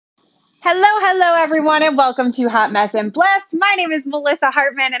Hello, everyone, and welcome to Hot Mess and Blessed. My name is Melissa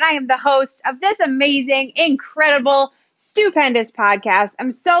Hartman, and I am the host of this amazing, incredible, stupendous podcast.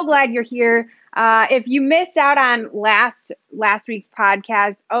 I'm so glad you're here. If you missed out on last week's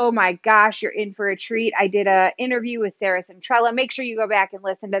podcast, oh my gosh, you're in for a treat. I did an interview with Sarah Centrella. Make sure you go back and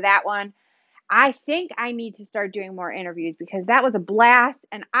listen to that one. I think I need to start doing more interviews because that was a blast,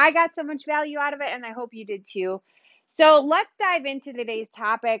 and I got so much value out of it, and I hope you did too. So let's dive into today's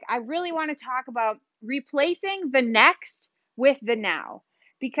topic. I really want to talk about replacing the next with the now.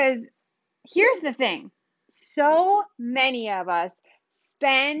 Because here's the thing, so many of us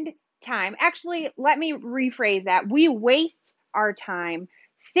spend time, actually, let me rephrase that. We waste our time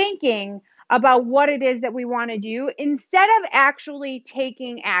thinking about what it is that we want to do instead of actually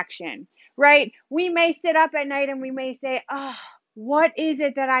taking action, right? We may sit up at night and we may say, oh, what is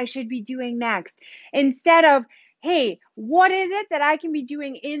it that I should be doing next? Instead of, hey, what is it that I can be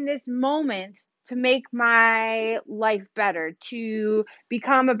doing in this moment to make my life better, to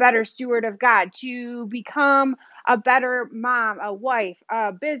become a better steward of God, to become a better mom, a wife,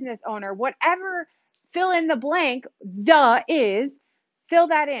 a business owner, whatever, fill in the blank, fill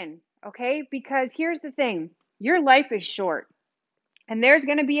that in, okay? Because here's the thing, your life is short. And there's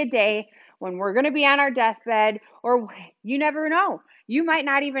going to be a day when we're going to be on our deathbed, or you never know. You might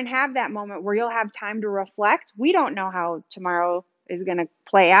not even have that moment where you'll have time to reflect. We don't know how tomorrow is going to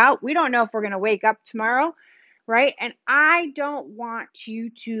play out. We don't know if we're going to wake up tomorrow, right? And I don't want you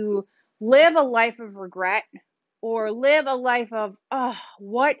to live a life of regret or live a life of, oh,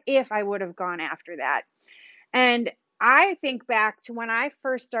 what if I would have gone after that? And I think back to when I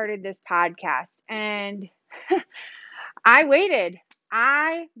first started this podcast, and I waited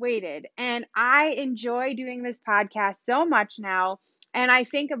and I enjoy doing this podcast so much now. And I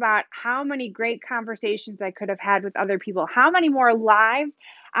think about how many great conversations I could have had with other people, how many more lives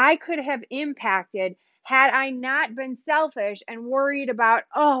I could have impacted had I not been selfish and worried about,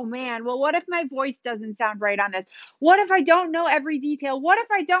 oh man, well, what if my voice doesn't sound right on this? What if I don't know every detail? What if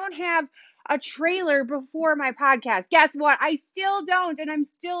I don't have a trailer before my podcast? Guess what? I still don't, and I'm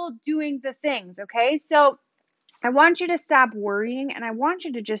still doing the things, okay? So I want you to stop worrying and I want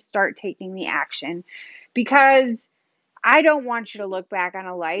you to just start taking the action, because I don't want you to look back on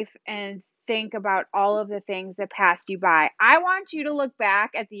a life and think about all of the things that passed you by. I want you to look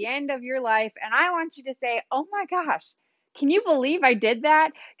back at the end of your life and I want you to say, oh my gosh, can you believe I did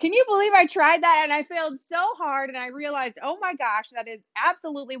that? Can you believe I tried that and I failed so hard and I realized, oh my gosh, that is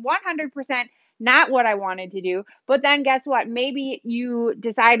absolutely 100% not what I wanted to do. But then guess what? Maybe you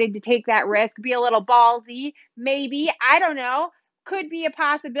decided to take that risk, be a little ballsy. Maybe, I don't know, could be a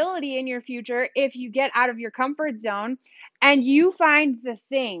possibility in your future if you get out of your comfort zone and you find the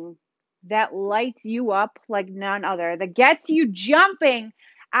thing that lights you up like none other, that gets you jumping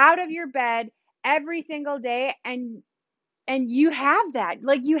out of your bed every single day, and you have that,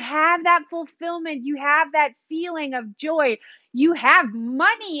 like, you have that fulfillment, you have that feeling of joy, you have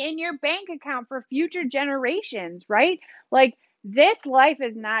money in your bank account for future generations, right? Like, this life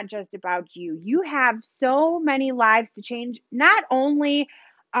is not just about you. You have so many lives to change, not only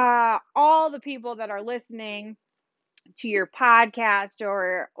all the people that are listening to your podcast,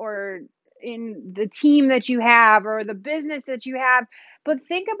 or in the team that you have or the business that you have, but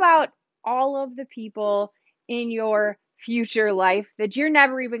think about all of the people in your future life that you're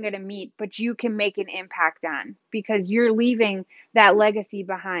never even going to meet, but you can make an impact on because you're leaving that legacy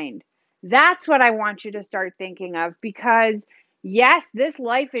behind. That's what I want you to start thinking of, because yes, this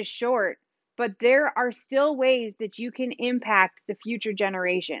life is short, but there are still ways that you can impact the future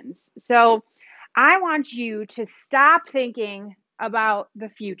generations. So I want you to stop thinking about the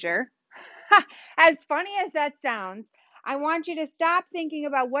future. As funny as that sounds, I want you to stop thinking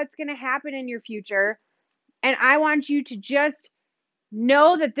about what's going to happen in your future. And I want you to just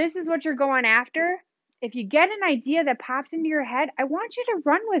know that this is what you're going after. If you get an idea that pops into your head, I want you to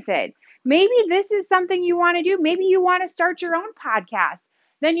run with it. Maybe this is something you want to do. Maybe you want to start your own podcast.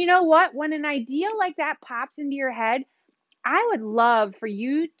 Then you know what? When an idea like that pops into your head, I would love for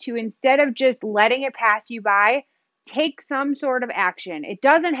you to, instead of just letting it pass you by, take some sort of action. It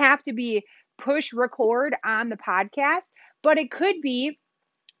doesn't have to be push record on the podcast, but it could be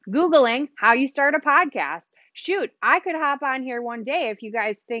Googling how you start a podcast. Shoot, I could hop on here one day if you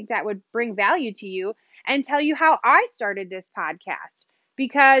guys think that would bring value to you and tell you how I started this podcast,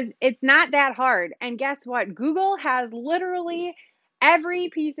 because it's not that hard. And guess what? Google has literally every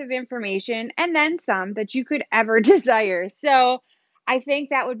piece of information and then some that you could ever desire. So I think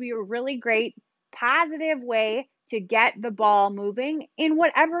that would be a really great, positive way to get the ball moving in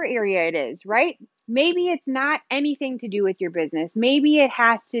whatever area it is, right? Maybe it's not anything to do with your business. Maybe it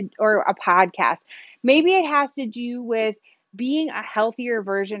has to, or a podcast. Maybe it has to do with being a healthier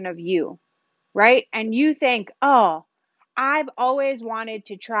version of you, right? And you think, oh, I've always wanted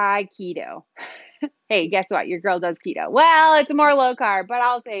to try keto. Hey, guess what? Your girl does keto. Well, it's more low carb, but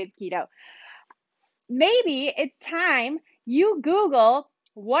I'll say it's keto. Maybe it's time you Google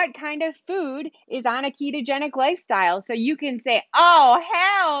what kind of food is on a ketogenic lifestyle so you can say, oh,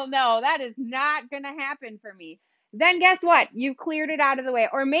 hell no, that is not going to happen for me. Then guess what? You've cleared it out of the way.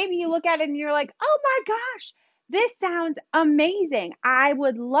 Or maybe you look at it and you're like, oh my gosh, this sounds amazing. I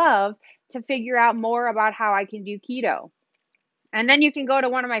would love to figure out more about how I can do keto. And then you can go to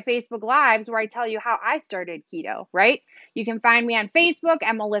one of my Facebook Lives where I tell you how I started keto, right? You can find me on Facebook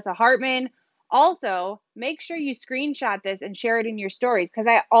at Melissa Hartman. Also, make sure you screenshot this and share it in your stories because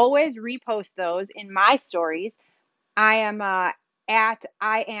I always repost those in my stories. I am at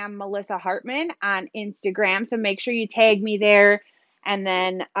I am Melissa Hartman on Instagram. So make sure you tag me there and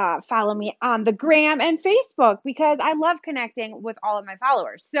then follow me on the gram and Facebook because I love connecting with all of my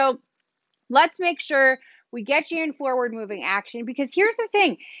followers. So let's make sure we get you in forward moving action because here's the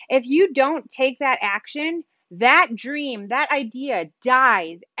thing, if you don't take that action, that dream, that idea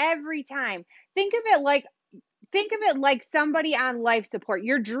dies every time. Think of it like somebody on life support,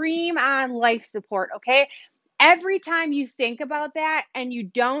 your dream on life support, okay? Every time you think about that and you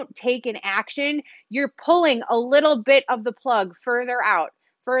don't take an action, you're pulling a little bit of the plug further out,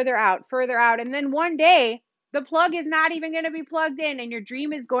 further out, further out. And then one day, the plug is not even going to be plugged in and your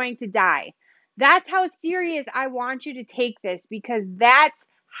dream is going to die. That's how serious I want you to take this because that's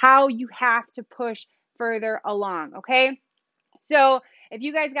how you have to push further along, okay? So, if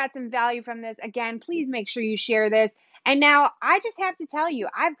you guys got some value from this, again, please make sure you share this. And now I just have to tell you,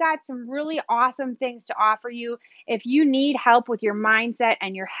 I've got some really awesome things to offer you. If you need help with your mindset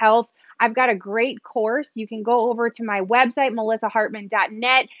and your health, I've got a great course. You can go over to my website,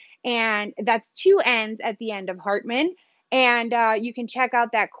 melissahartman.net, and that's two N's at the end of Hartman. And you can check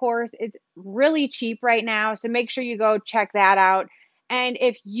out that course. It's really cheap right now. So make sure you go check that out. And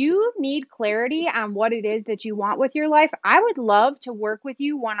if you need clarity on what it is that you want with your life, I would love to work with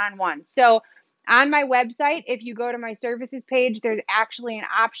you one on one. So, on my website, if you go to my services page, there's actually an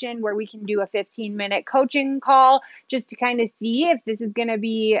option where we can do a 15-minute coaching call just to kind of see if this is going to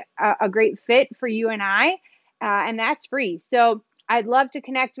be a great fit for you and I. And that's free. So, I'd love to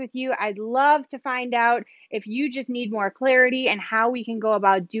connect with you. I'd love to find out if you just need more clarity and how we can go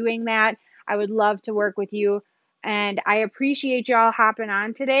about doing that. I would love to work with you. And I appreciate y'all hopping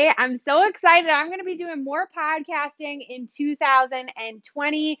on today. I'm so excited. I'm going to be doing more podcasting in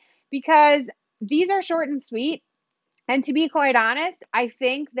 2020 because these are short and sweet. And to be quite honest, I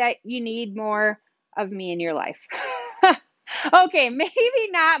think that you need more of me in your life. Okay,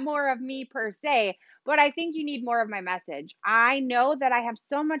 maybe not more of me per se, but I think you need more of my message. I know that I have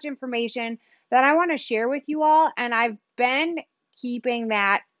so much information that I want to share with you all, and I've been keeping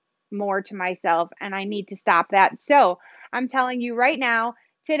that more to myself, and I need to stop that. So I'm telling you right now,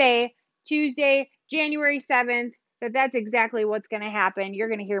 today, Tuesday, January 7th, that's exactly what's going to happen. You're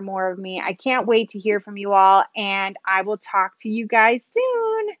going to hear more of me. I can't wait to hear from you all, and I will talk to you guys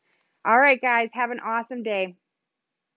soon. All right, guys, have an awesome day.